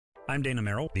I'm Dana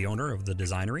Merrill, the owner of The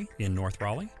Designery in North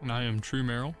Raleigh. And I am True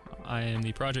Merrill. I am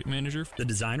the project manager. The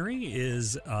Designery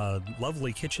is a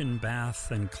lovely kitchen,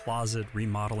 bath, and closet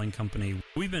remodeling company.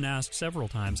 We've been asked several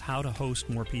times how to host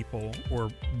more people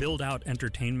or build out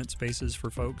entertainment spaces for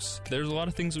folks. There's a lot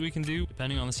of things that we can do.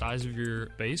 Depending on the size of your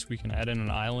base, we can add in an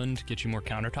island to get you more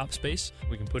countertop space.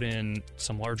 We can put in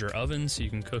some larger ovens so you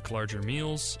can cook larger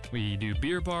meals. We do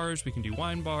beer bars, we can do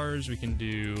wine bars, we can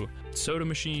do soda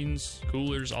machines,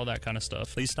 coolers, all that kind of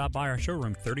stuff. Please stop by our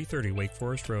showroom, 3030 Wake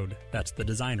Forest Road. That's The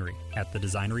Designery at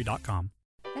thedesignery.com.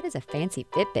 That is a fancy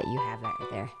Fitbit you have right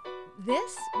there.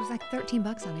 This was like $13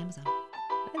 on Amazon.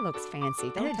 It looks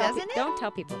fancy. Doesn't it? Don't tell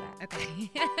people that.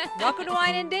 Okay. Welcome to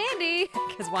Wine and Dandy,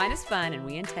 because wine is fun and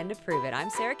we intend to prove it. I'm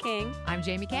Sarah King. I'm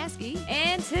Jamie Caskey.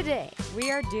 And today we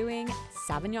are doing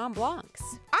Sauvignon Blancs.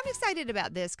 I'm excited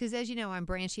about this because, as you know, I'm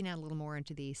branching out a little more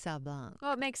into the Sauv Blanc.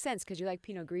 Well, it makes sense because you like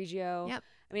Pinot Grigio. Yep.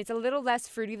 I mean, it's a little less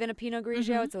fruity than a Pinot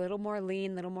Grigio. Mhm. It's a little more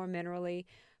lean, a little more minerally.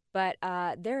 But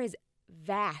there is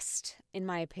in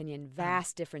my opinion,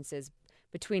 vast differences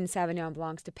between Sauvignon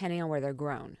Blancs depending on where they're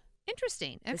grown.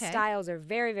 Interesting. Okay. The styles are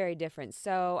very, very different.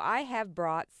 So I have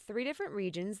brought 3 different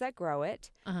regions that grow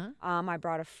it. Uh-huh. I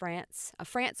brought a France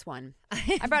one.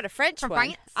 I brought a French From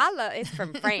one. France? It's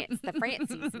from France. The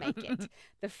Francies make it.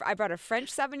 I brought a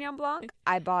French Sauvignon Blanc.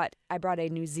 I brought a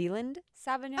New Zealand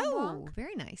Sauvignon Oh, Blanc.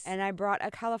 very nice. And I brought a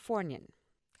Californian.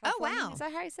 Oh, wow. Is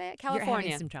that how you say it? You're California.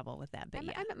 having some trouble with that, but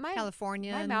yeah. My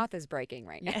California. My mouth is breaking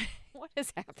right now. Yeah. What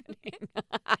is happening?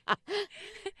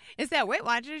 It's that Weight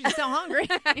Watchers. You're so hungry.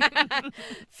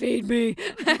 Feed me.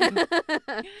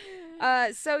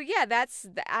 So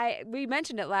yeah, we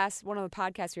mentioned it one of the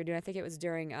podcasts we were doing. I think it was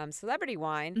during Celebrity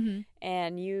Wine, Mhm.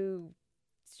 and you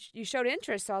showed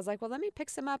interest. So I was like, well, let me pick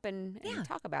some up and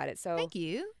talk about it. So Thank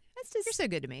you. You're so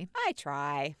good to me. I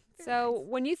try. Very So nice.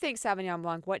 when you think Sauvignon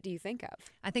Blanc, what do you think of?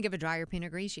 I think of a drier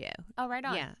Pinot Grigio. Oh, right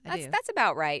on. Yeah, I do. That's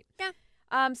about right.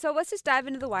 Yeah. So let's just dive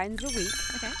into the wines of the week.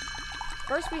 Okay.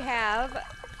 First, we have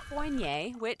Fournier,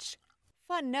 which,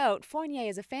 fun note, Fournier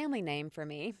is a family name for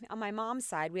me. On my mom's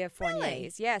side, we have Fourniers.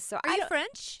 Really? Yes. So Are you don't-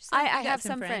 French? I You got have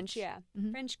some French, yeah.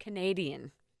 Mhm. French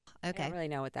Canadian. I Okay. don't really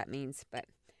know what that means, but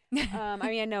I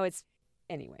mean, I know it's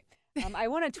anyway. I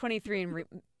want a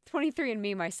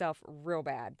 23andMe myself real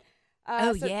bad.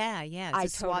 So- yeah. I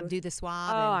It's a swab. totally- Do the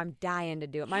swab. Oh, and- I'm dying to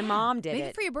do it. My mom did Maybe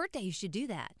it. for your birthday, you should do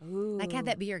that. Ooh. Like, have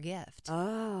that be your gift.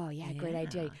 Oh, yeah, great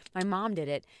idea. Yeah. My mom did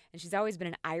it, and she's always been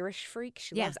an Irish freak.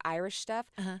 She Yeah. loves Irish stuff.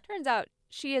 Uh-huh. Turns out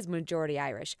she is majority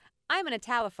Irish. I'm an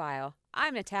Italophile.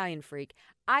 I'm an Italian freak.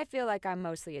 I feel like I'm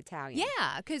mostly Italian.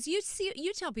 Yeah, because you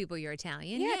tell people you're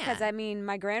Italian. Yeah, because I mean,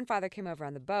 my grandfather came over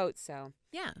on the boat, so.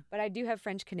 Yeah. But I do have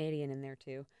French Canadian in there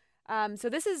too. So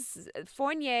this is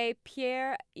Fournier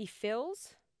Pierre et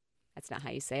Fils. That's not how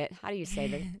you say it. How do you say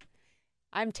that?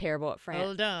 I'm terrible at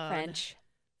Hold on. French.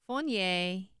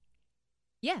 Fournier.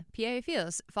 Yeah, Pierre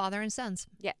Fils, father and sons.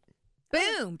 Yeah.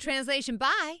 Boom. Translation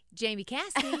by Jamie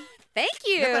Caskey. Thank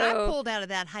you. Look what I pulled out of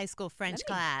that high school French Let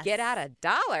me class. Get out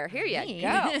 $1. Here you Me.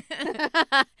 go.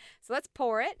 So let's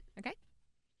pour it. Okay.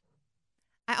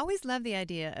 I always love the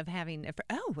idea of having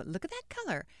look at that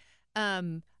color.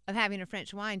 Of having a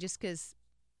French wine just because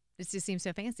it just seems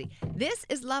so fancy. This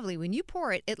is lovely. When you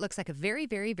pour it, it looks like a very,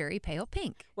 very, very pale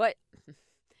pink. What?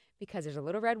 Because there's a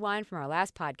little red wine from our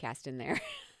last podcast in there.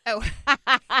 Oh.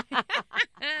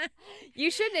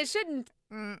 It shouldn't.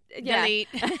 Yeah. Delete.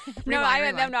 No,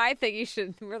 Rewind. I think you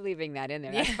should. We're leaving that in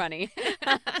there. That's Yeah. funny.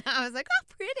 I was like, oh,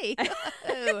 pretty.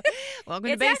 Oh. Welcome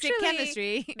to It's basic actually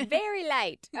chemistry. Very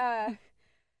light.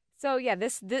 So yeah,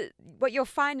 what you'll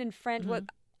find in French. What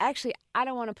actually, I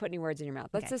don't want to put any words in your mouth.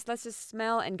 Let's Okay. just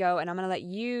smell and go, and I'm gonna let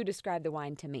you describe the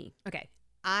wine to me. Okay.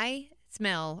 I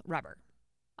smell rubber.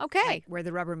 Okay. Like where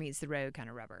the rubber meets the road kind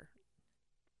of rubber.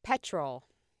 Petrol.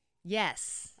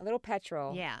 Yes. A little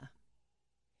petrol. Yeah.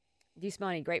 Do you smell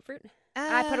any grapefruit?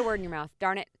 I put a word in your mouth.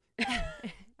 Darn it.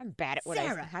 I'm bad at what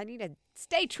Sarah. I need to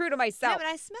stay true to Yeah, myself. but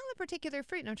I smell a particular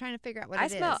fruit, and I'm trying to figure out what I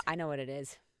it is. smell. I know what it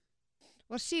is.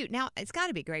 Well, shoot. Now, it's got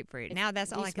to be grapefruit. Now,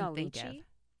 that's Do all you I can smell think lychee?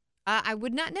 of. I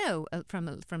would not know from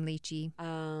lychee.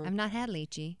 Um, I've not had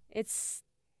lychee.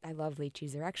 I love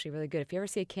lychees. They're actually really good. If you ever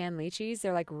see canned lychees,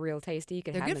 they're like real tasty. You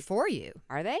can They're have good them. for you.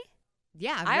 Are they?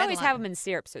 Yeah, I've I read always a lot. have them in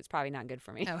syrup, so it's probably not good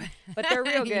for me. Oh. But they're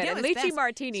real You good. know And it's lychee best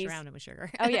martinis. Surround them with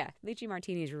sugar. Oh yeah, lychee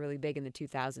martinis were really big in the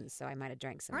 2000s, so I might have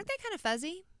drank some. Aren't they kind of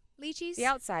fuzzy, lychees? The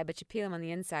outside, but you peel them on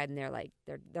the inside, and they're like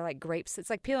grapes. It's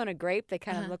like peeling a grape. They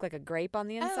kind of Uh-huh. look like a grape on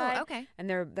the inside. Oh, okay. And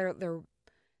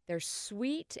they're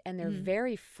sweet and they're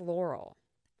very floral.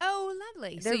 Oh,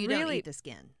 lovely. So They're you don't really- eat the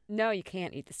skin. No, you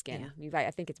can't eat the skin.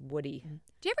 I think it's woody.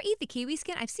 Do you ever eat the kiwi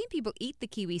skin? I've seen people eat the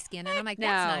kiwi skin, and I'm like, No.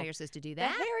 that's not how you're supposed to do The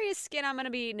that. hairiest skin I'm going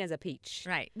to be eating is a peach.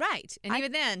 Right. And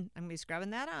even then, I'm going to be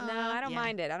scrubbing that off. No, I don't Yeah.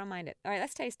 mind it. I don't mind it. All right,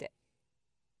 let's taste it.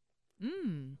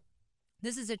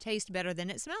 This is a taste better than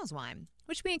it smells wine,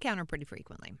 which we encounter pretty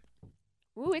frequently.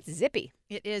 Ooh, it's zippy.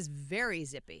 It is very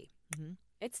zippy.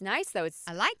 It's nice though. It's.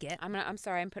 I like it. I'm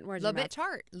sorry. I'm putting A words little in your bit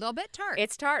tart. A little bit tart. mouth.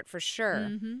 It's tart for sure.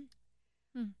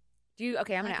 Mm-hmm. Do you?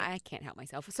 Okay, Like it. I can't help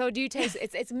myself. So do you taste?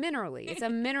 It's minerally. It's a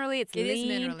minerally. It's It is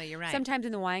lean. minerally, you're right. Sometimes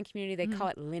in the wine community they call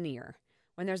it linear.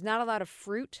 When there's not a lot of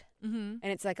fruit Mm-hmm.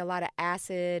 and it's like a lot of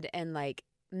acid and like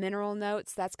mineral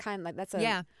notes. That's kind of like that's a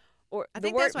Yeah. Or I the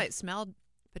think word, that's why it smelled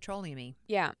petroleum-y.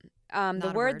 Yeah. Not The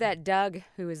a word word. that Doug,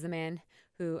 who is the man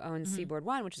who owns Mhm. Seaboard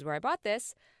Wine, which is where I bought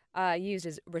this, used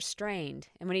is restrained.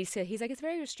 And when he said, he's like, it's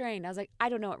very restrained. I was like, I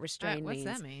don't know what restrained What's means.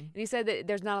 that mean? And he said that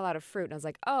there's not a lot of fruit. And I was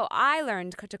like, oh, I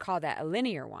learned to call that a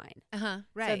linear wine. Uh-huh.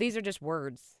 Right. So these are just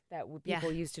words that Yeah.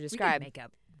 people use to we can describe. make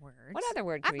up words. What other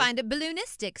word I can we find it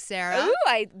balloonistic, Sarah.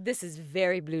 Ooh, this is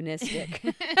very blunistic.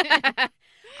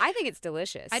 I think it's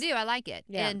delicious. I do. I like it.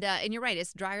 Yeah. And you're right.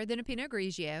 It's drier than a Pinot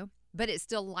Grigio, but it's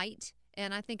still light,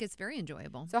 and I think it's very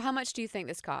enjoyable. So how much do you think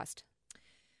this cost?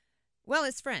 Well,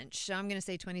 it's French, so I'm going to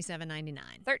say $27.99.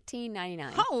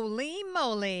 $13.99. Holy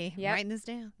moly! Yep. Writing this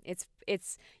down.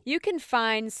 It's you can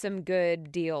find some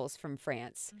good deals from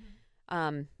France.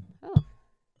 Mm-hmm. Oh.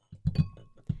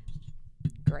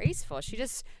 Graceful. She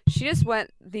just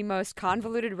went the most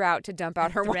convoluted route to dump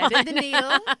out her Threaded wine. the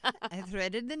needle. I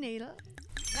threaded the needle.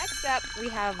 Next up, we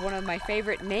have one of my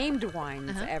favorite named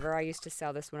wines Uh-huh. ever. I used to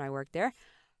sell this when I worked there.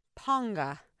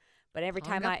 Ponga. But every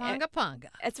time Ponga.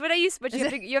 That's what I used. But you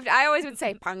have to. I always would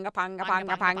say ponga, ponga,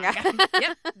 ponga, ponga.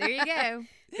 Yep, there you go.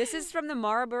 This is from the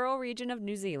Marlborough region of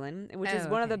New Zealand, which is Oh,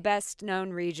 one of the okay. best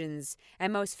known regions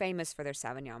and most famous for their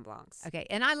Sauvignon Blancs. Okay,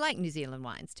 and I like New Zealand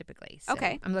wines typically. So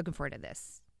Okay. I'm looking forward to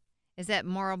this. Is that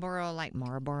Marlborough like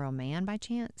Marlborough Man by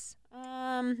chance?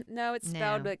 No, it's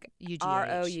spelled No, like UGH.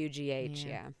 Rough. Yeah.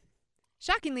 Yeah.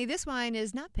 Shockingly, this wine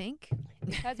is not pink.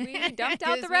 Because we dumped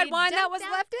out the Because red we wine that dumped was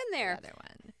out left in The there. other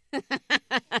one.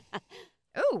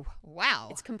 Oh, wow.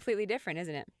 It's completely different,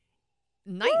 isn't it?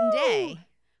 Night and day.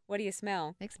 What do you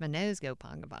smell? Makes my nose go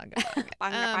ponga ponga. Ponga,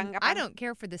 ponga, I ponga. don't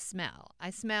care for the smell. I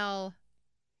smell,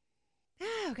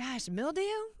 oh gosh, mildew.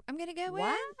 I'm gonna go with.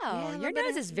 Wow, Yeah, a your little bit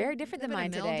nose of- is very different than little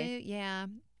mine bit of today. mildew. Yeah,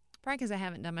 probably because I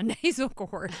haven't done my nasal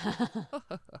cord.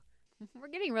 We're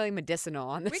getting really medicinal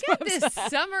on this. We got this website.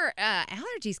 summer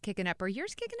allergies kicking up. Are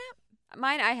yours kicking up?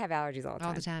 Mine, I have allergies all the time.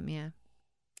 All the time, yeah.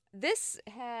 This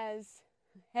has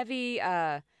heavy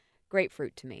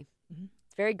grapefruit to me. Mhm.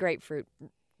 It's very grapefruit,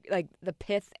 like the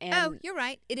pith and. Oh, you're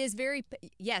right. It is very,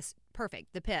 yes,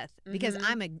 perfect. The pith, because Mhm.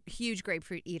 I'm a huge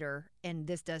grapefruit eater, and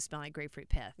this does smell like grapefruit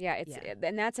pith. Yeah,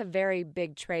 and that's a very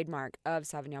big trademark of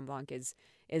Sauvignon Blanc is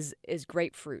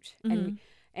grapefruit. Mm-hmm.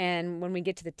 And when we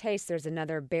get to the taste, there's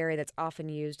another berry that's often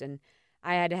used, and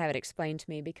I had to have it explained to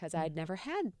me because I'd never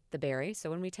had the berry. So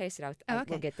when we taste it, okay.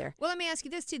 we'll get there. Well, let me ask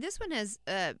you this too. This one has,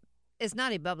 it's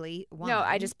not a bubbly wine. No,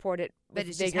 I just poured it. but with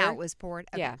it's vigor. just how it was poured.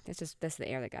 Okay. Yeah, that's the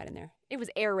air that got in there. It was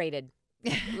aerated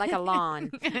like a lawn.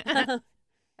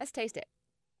 Let's taste it.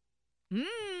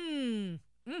 Mmm.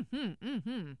 Mm-hmm.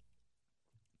 Mm-hmm.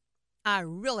 I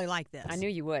really like this. I knew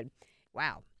you would.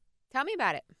 Wow. Tell me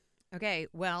about it. Okay.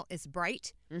 Well, it's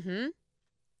bright. Mm-hmm.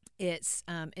 It's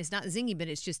not zingy, but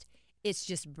it's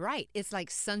just bright. It's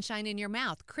like sunshine in your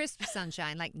mouth, crisp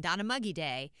sunshine, like not a muggy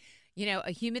day. You know,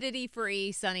 a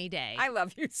humidity-free, sunny day. I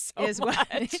love you so is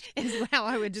much. is how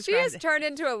I would She describe has it. turned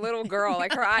into a little girl.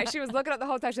 Like her eyes, she was looking up the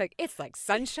whole time. She's like, "It's like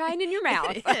sunshine in your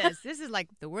mouth." It is. This is like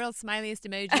the world's smiliest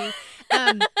emoji.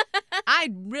 I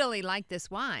really like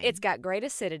this wine. It's got great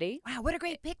acidity. wow, what a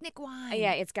great picnic wine.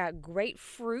 Yeah, it's got great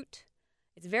fruit.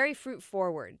 It's very fruit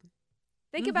forward.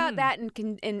 Think about Mhm. that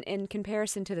in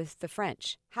comparison to the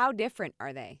French. How different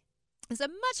are they? It's a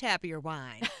much happier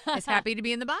wine. It's happy to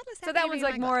be in the bottle. It's So happy that to be one's in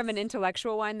like my more of an glass.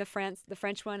 intellectual wine, the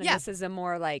French one, and Yeah. this is a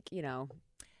more like, you know,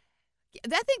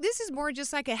 I think this is more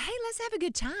just like a hey, let's have a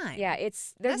good time. yeah,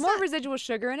 there's That's more not- residual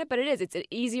sugar in it, but it's an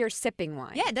easier sipping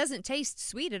wine. Yeah, it doesn't taste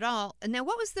sweet at all. And now,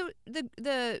 what was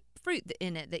the fruit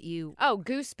in it that you? Oh,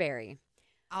 gooseberry.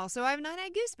 Also, I've not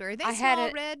had gooseberry. They I had small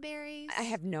it- red berries. I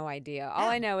have no idea. All Oh.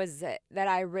 I know is that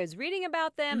I was reading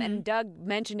about them, and Doug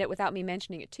mentioned it without me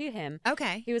mentioning it to him.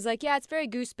 Okay. He was like, "Yeah, it's very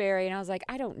gooseberry," and I was like,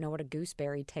 "I don't know what a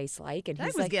gooseberry tastes like." And I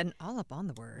he's was like, getting all up on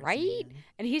the words. "Right?" man.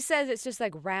 And he says it's just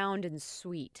like round and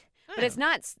sweet, but Oh. it's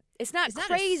not. It's not It's not a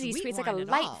crazy sweet sweet. It's like a wine at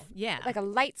light, all. Yeah. like a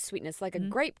light sweetness. Like a Mhm.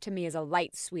 grape to me is a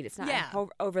light sweet. It's not Yeah.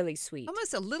 overly sweet.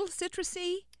 Almost a little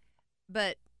citrusy,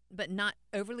 but not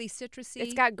overly citrusy.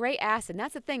 It's got great acid. And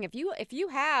that's the thing. If you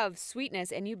have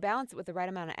sweetness and you balance it with the right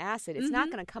amount of acid, it's not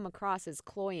going to come across as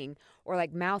cloying or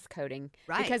like mouth coating.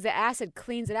 Right. Because the acid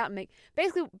cleans it out and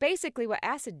basically what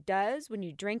acid does when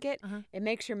you drink it, it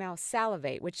makes your mouth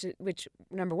salivate, which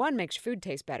number one makes your food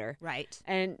taste better. Right.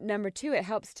 And number two, it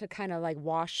helps to kind of like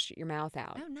wash your mouth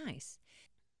out. Oh, nice.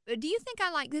 Do you think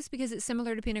I like this because it's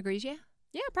similar to Pinot Grigio?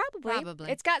 Yeah, probably. Probably.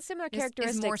 It's got similar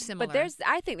characteristics. It's more similar. But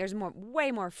I think there's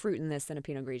way more fruit in this than a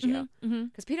Pinot Grigio.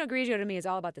 Because Pinot Grigio to me is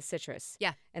all about the citrus.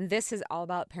 Yeah. And this is all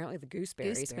about apparently the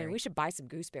gooseberries. Gooseberry. Man, we should buy some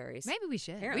gooseberries. Maybe we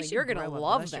should. Apparently We should you're going to grow a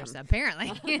love bush or them. something,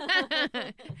 apparently.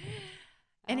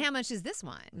 And how much is this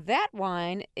wine? That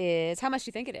wine is, how much do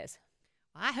you think it is?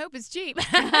 I hope it's cheap.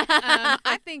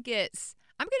 I think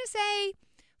I'm going to say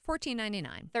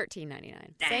 $14.99.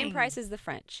 $13.99. Dang. Same price as the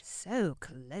French. So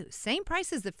close. Same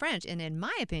price as the French. And in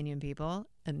my opinion, people,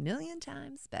 a million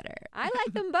times better. I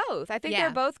like them both. I think Yeah.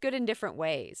 they're both good in different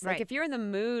ways. Like Right. if you're in the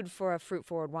mood for a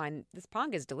fruit-forward wine, this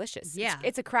Pong is delicious. Yeah.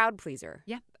 It's a crowd pleaser.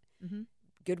 Yep. Mm-hmm.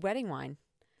 Good wedding wine.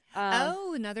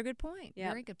 Another good point. yeah.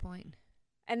 Very good point.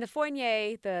 And the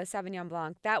Fournier, the Sauvignon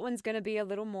Blanc, that one's going to be a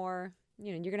little more,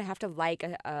 you're going to have to like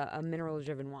a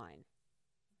mineral-driven wine.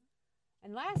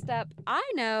 And last up, I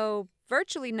know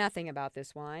virtually nothing about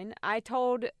this wine. I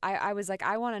was like,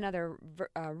 I want another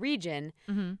region,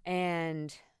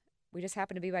 and we just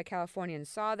happened to be by California and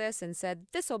saw this and said,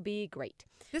 this will be great.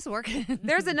 This will work.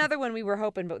 There's another one we were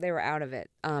hoping, but they were out of it.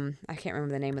 I can't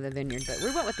remember the name of the vineyard, but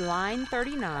we went with Line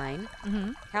 39,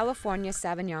 California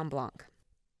Sauvignon Blanc.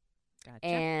 Gotcha.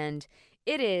 And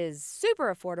it is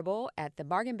super affordable at the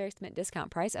bargain basement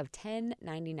discount price of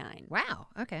 $10.99. Wow.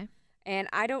 Okay. And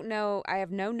I don't know, I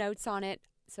have no notes on it,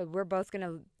 so we're both going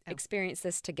to experience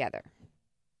this together.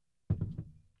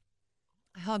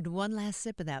 I hogged one last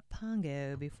sip of that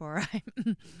Pongo before I...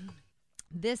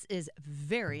 This is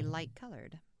very light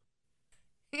colored.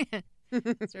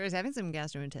 Sarah's having some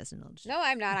gastrointestinal. No,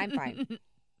 I'm not. I'm fine.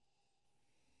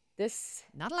 This...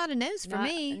 Not a lot of nose for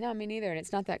me. No, me neither, and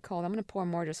it's not that cold. I'm going to pour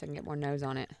more just so I can get more nose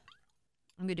on it.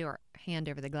 I'm going to do our hand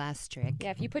over the glass trick.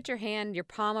 Yeah, if you put your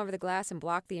palm over the glass and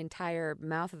block the entire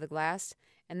mouth of the glass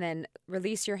and then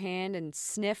release your hand and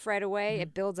sniff right away,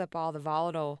 it builds up all the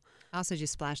volatile. I also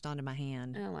just splashed onto my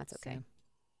hand. Oh, that's okay. So.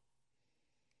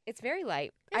 It's very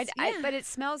light. Yeah. But it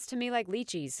smells to me like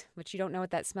lychees, which you don't know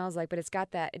what that smells like, but it's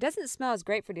got that. It doesn't smell as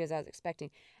grapefruity as I was expecting.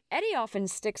 Eddie often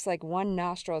sticks like one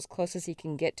nostril as close as he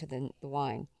can get to the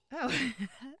wine. Oh,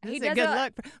 He that's a does good a-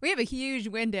 look. We have a huge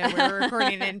window where we're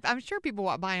recording, and I'm sure people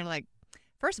walk by and are like,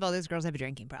 first of all, those girls have a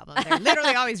drinking problem. They're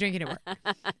literally always drinking at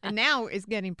work. And now it's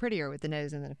getting prettier with the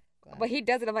nose and the glass. But he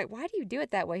does it. I'm like, why do you do it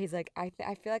that way? He's like, I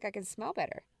feel like I can smell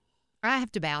better. I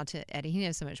have to bow to Eddie. He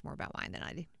knows so much more about wine than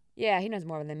I do. Yeah, he knows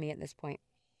more than me at this point.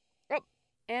 Oh,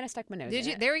 and I stuck my nose Did in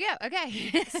you? it. There we go.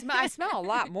 Okay. I smell a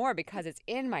lot more because it's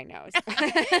in my nose.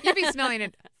 You've been smelling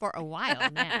it for a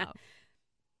while now.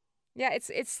 Yeah,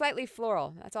 it's slightly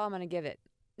floral. That's all I'm gonna give it.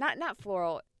 Not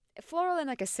floral in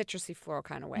like a citrusy floral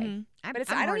kind of way. Mhm. But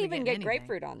I'm I don't hardly even getting get anything.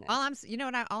 grapefruit on this. You know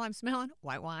what? All I'm smelling?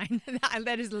 White wine.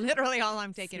 That is literally all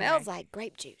I'm taking. Smells away. like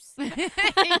grape juice.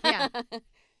 Yeah.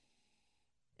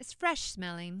 It's fresh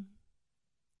smelling.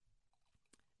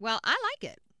 Well, I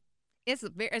like it. It's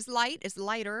light. It's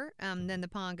lighter than the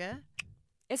Ponga.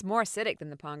 It's more acidic than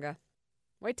the Ponga.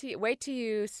 Wait till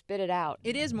you spit it out.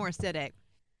 It is more acidic.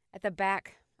 At the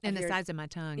back. And of the your- sides of my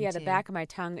tongue. Yeah, the too. back of my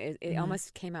tongue. It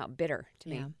almost came out bitter to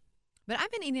me. Yeah. But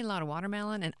I've been eating a lot of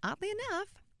watermelon, and oddly enough,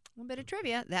 a little bit of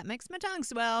trivia, that makes my tongue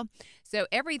swell. So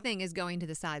everything is going to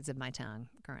the sides of my tongue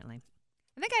currently.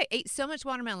 I think I ate so much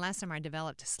watermelon last summer I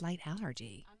developed a slight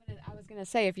allergy. I was gonna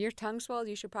say, if your tongue swells,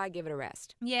 you should probably give it a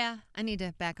rest. Yeah, I need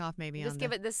to back off maybe Just on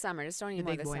give it this summer. Just don't the eat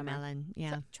more big this boy summer. melon.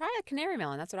 Yeah. So, try a canary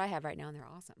melon. That's what I have right now, and they're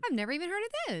awesome. I've never even heard of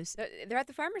those. They're at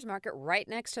the farmer's market right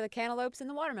next to the cantaloupes and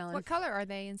the watermelon. What color are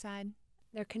they inside?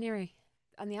 They're canary.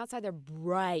 On the outside, they're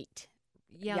bright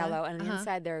yellow, and on the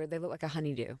inside, they look like a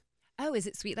honeydew. Oh, is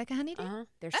it sweet like a honeydew?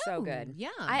 They're so good.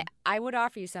 Yum. I would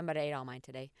offer you some, but I ate all mine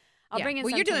today. I'll Yeah. bring in Well,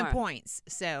 some you're doing tomorrow. points,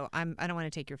 so I don't want to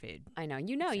take your food. I know.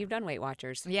 You've done Weight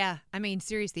Watchers. Yeah, I mean,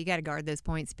 seriously, you got to guard those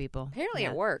points, people. Apparently,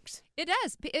 Yeah. it works. It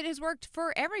does. It has worked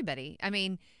for everybody. I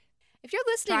mean, If you're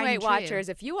listening, Tried Weight and true. Watchers,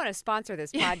 if you want to sponsor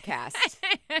this podcast,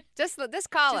 just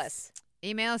call us.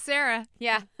 email Sarah.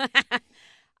 Yeah.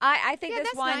 I think Yeah, this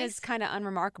that's wine nice. is kind of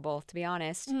unremarkable, to be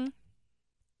honest.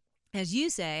 As you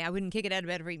say, I wouldn't kick it out of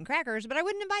bed for eating crackers, but I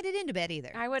wouldn't invite it into bed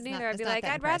either. I wouldn't It's either. not- I'd be it's not like,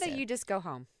 that I'd rather impressive. you just go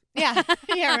home. Yeah,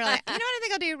 yeah, really. You know what I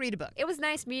think I'll do? Read a book. It was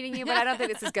nice meeting you, but I don't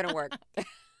think this is going to work.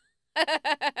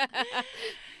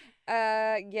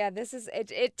 Yeah, this is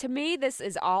it. To me, this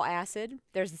is all acid.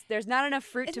 There's not enough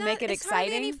fruit to make it it's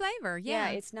exciting. hardly any flavor. Yeah.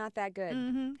 it's not that good.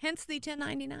 Mm-hmm. Hence the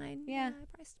 $10.99. Yeah.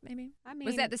 Price, maybe. I mean,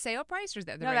 Was that the sale price or is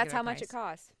that the no? That's regular how much it price?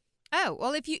 costs. Oh,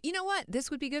 well, if you know what this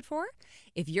would be good for?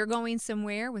 If you're going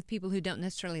somewhere with people who don't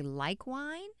necessarily like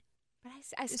wine, But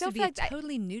I this still would be feel a like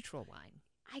totally neutral wine.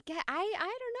 I don't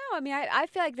know. I mean, I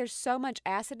feel like there's so much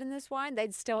acid in this wine.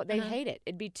 They'd hate it.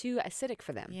 It'd be too acidic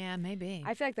for them. Yeah, maybe.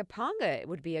 I feel like the Ponga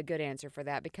would be a good answer for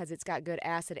that because it's got good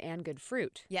acid and good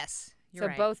fruit. Yes, you're So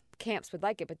right. both camps would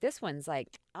like it. But this one's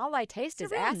like all I taste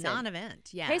It's is a real acid. non-event.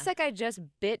 Yeah. Tastes like I just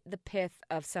bit the pith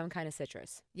of some kind of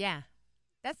citrus. Yeah.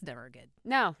 That's never good.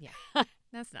 No. Yeah.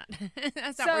 That's not.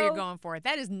 That's not where you're So- going for.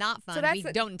 That is not fun. that's We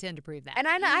the- don't intend to prove that. And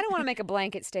I don't want to make a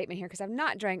blanket statement here because I've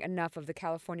not drank enough of the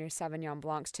California Sauvignon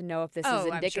Blancs to know if this Oh, is I'm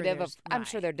sure indicative there's- of. I'm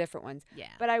sure right. they're different ones. Yeah.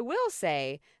 But I will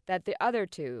say that the other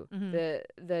two, Mhm.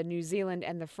 the New Zealand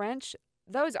and the French,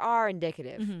 those are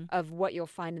indicative Mhm. of what you'll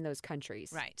find in those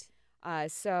countries. Right.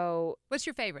 So What's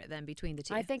your favorite then between the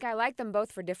two? I think I like them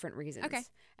both for different reasons. Okay.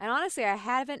 And honestly, I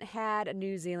haven't had a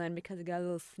New Zealand because it got a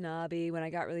little snobby when I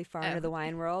got really far into Oh. the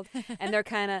wine world, and they're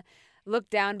kind of looked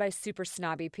down by super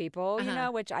snobby people, you Uh-huh.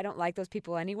 know, which I don't like those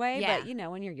people anyway. Yeah. But you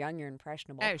know, when you're young, you're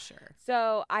impressionable. Oh, sure.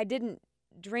 So I didn't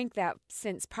drink that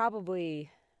since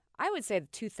probably, I would say,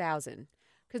 2000.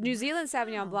 Because New Zealand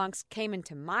Sauvignon Wow. Blancs came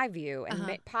into my view, and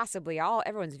Uh-huh. possibly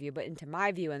everyone's view, but into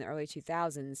my view in the early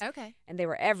 2000s, Okay. and they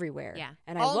were everywhere. Yeah.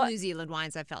 And all New Zealand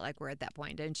wines I felt like were at that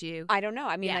point, don't you? I don't know.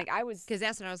 I mean, Yeah. like I was. Because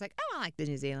that's when I was like, oh, I like the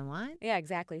New Zealand wine. Yeah,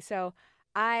 exactly. So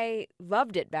I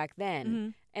loved it back then.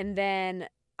 Mhm. And then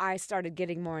I started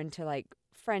getting more into like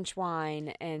French wine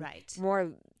and Right.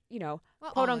 more, you know,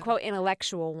 Well, quote all of unquote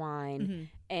intellectual wine. Mhm.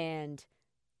 And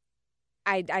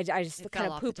I just It kind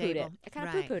fell of off the poo pooed it. table. I kind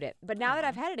of Right. poo pooed it. But now that Aw.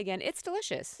 I've had it again, it's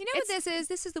delicious. You know what this is?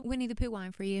 This is the Winnie the Pooh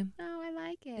wine for you. Oh, I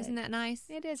like it. Isn't that nice?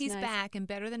 It is He's nice. back and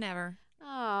better than ever. Oh, You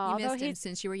although missed him he's.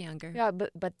 since you were younger. Yeah,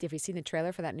 but have you seen the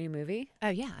trailer for that new movie? Oh,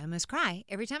 yeah. I must cry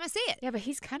every time I see it. Yeah, but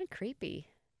he's kind of creepy.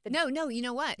 No, you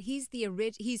know what? He's the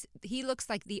he looks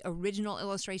like the original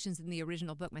illustrations in the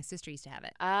original book. My sister used to have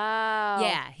it. Oh.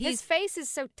 Yeah, his he's- face is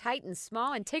so tight and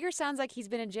small, and Tigger sounds like he's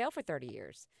been in jail for 30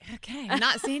 years. Okay, I'm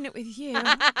not seeing it with you.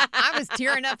 I was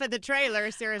tearing up at the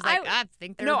trailer. Sarah's like, I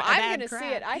think they're No, a I'm bad gonna crowd. see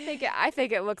it. I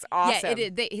think it looks awesome. Yeah,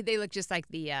 they look just like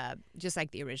the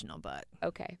original book,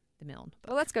 Okay. the Milne book.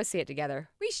 Well, let's go see it together.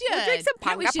 We should. We'll drink some Yeah,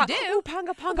 panga. we should do. Ooh,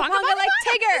 panga, panga, Panga, panga, panga, like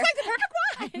panga. Tigger. It's like the perfect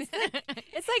wine.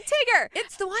 It's like Tigger.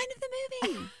 It's the wine of the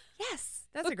movie. Yes,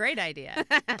 that's a great idea.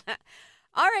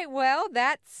 All right. Well,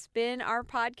 that's been our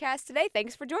podcast today.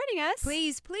 Thanks for joining us.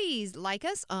 Please like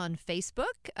us on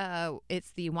Facebook.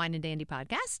 It's the Wine and Dandy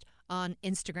Podcast. On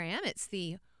Instagram, it's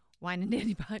the Wine and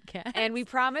Dandy Podcast. And we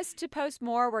promise to post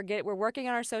more. We're working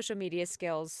on our social media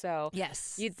skills. So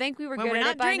yes, you'd think we were when good we're at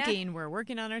not it by drinking, we're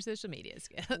working on our social media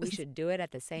skills. now. We should do it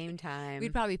at the same time.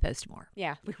 We'd probably post more.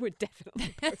 Yeah, we would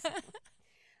definitely post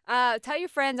more. Tell your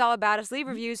friends all about us. Leave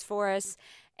reviews for us.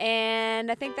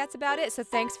 And I think that's about it. So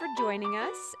thanks for joining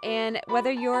us. And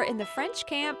whether you're in the French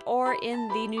camp or in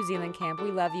the New Zealand camp,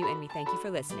 we love you and we thank you for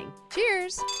listening.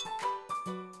 Cheers.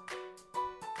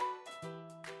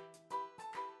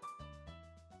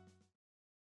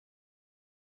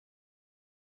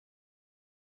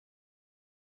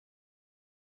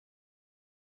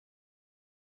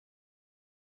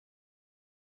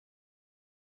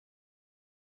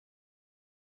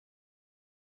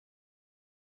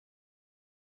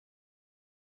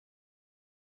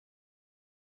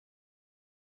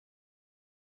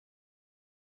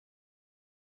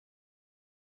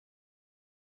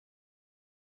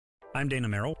 I'm Dana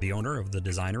Merrill, the owner of The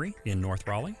Designery in North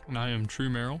Raleigh. And I am True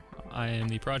Merrill. I am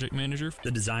the project manager.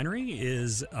 The Designery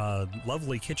is a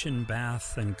lovely kitchen,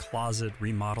 bath, and closet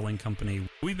remodeling company.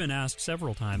 We've been asked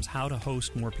several times how to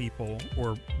host more people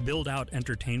or build out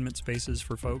entertainment spaces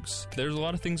for folks. There's a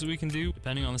lot of things that we can do.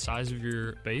 Depending on the size of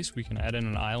your base, we can add in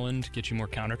an island to get you more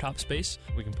countertop space.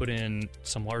 We can put in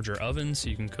some larger ovens so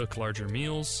you can cook larger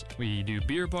meals. We do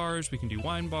beer bars, we can do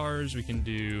wine bars, we can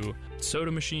do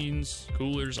soda machines,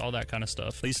 coolers, all that kind of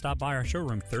stuff. Please stop by our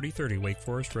showroom, 3030 Wake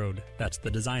Forest Road. That's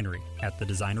The Designery at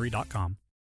thedesignery.com.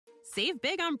 Save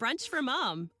big on brunch for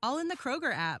mom, all in the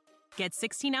Kroger app. Get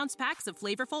 16-ounce packs of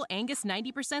flavorful Angus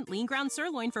 90% lean ground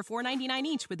sirloin for $4.99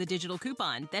 each with a digital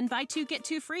coupon. Then buy 2, get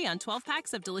 2 free on 12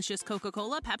 packs of delicious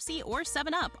Coca-Cola, Pepsi, or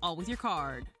 7-Up, all with your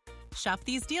card. Shop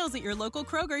these deals at your local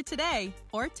Kroger today,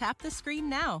 or tap the screen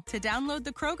now to download the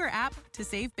Kroger app to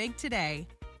save big today.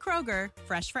 Kroger,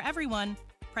 fresh for everyone.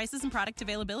 Prices and product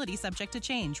availability subject to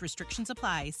change. Restrictions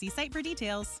apply. See site for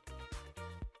details.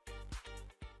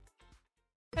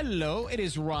 Hello, it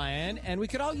is Ryan, and we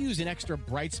could all use an extra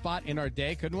bright spot in our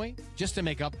day, couldn't we? Just to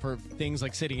make up for things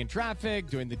like sitting in traffic,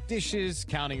 doing the dishes,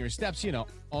 counting your steps, you know,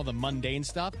 all the mundane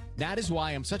stuff. That is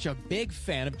why I'm such a big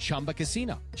fan of Chumba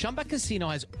Casino. Chumba Casino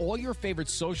has all your favorite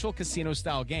social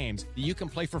casino-style games that you can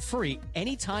play for free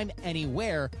anytime,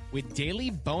 anywhere with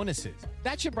daily bonuses.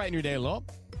 That should brighten your day a little.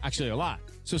 Actually, a lot.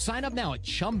 So sign up now at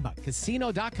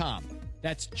ChumbaCasino.com.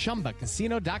 That's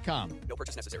ChumbaCasino.com. No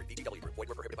purchase necessary. VGW Group. Void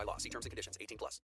where prohibited by law. See terms and conditions. 18+.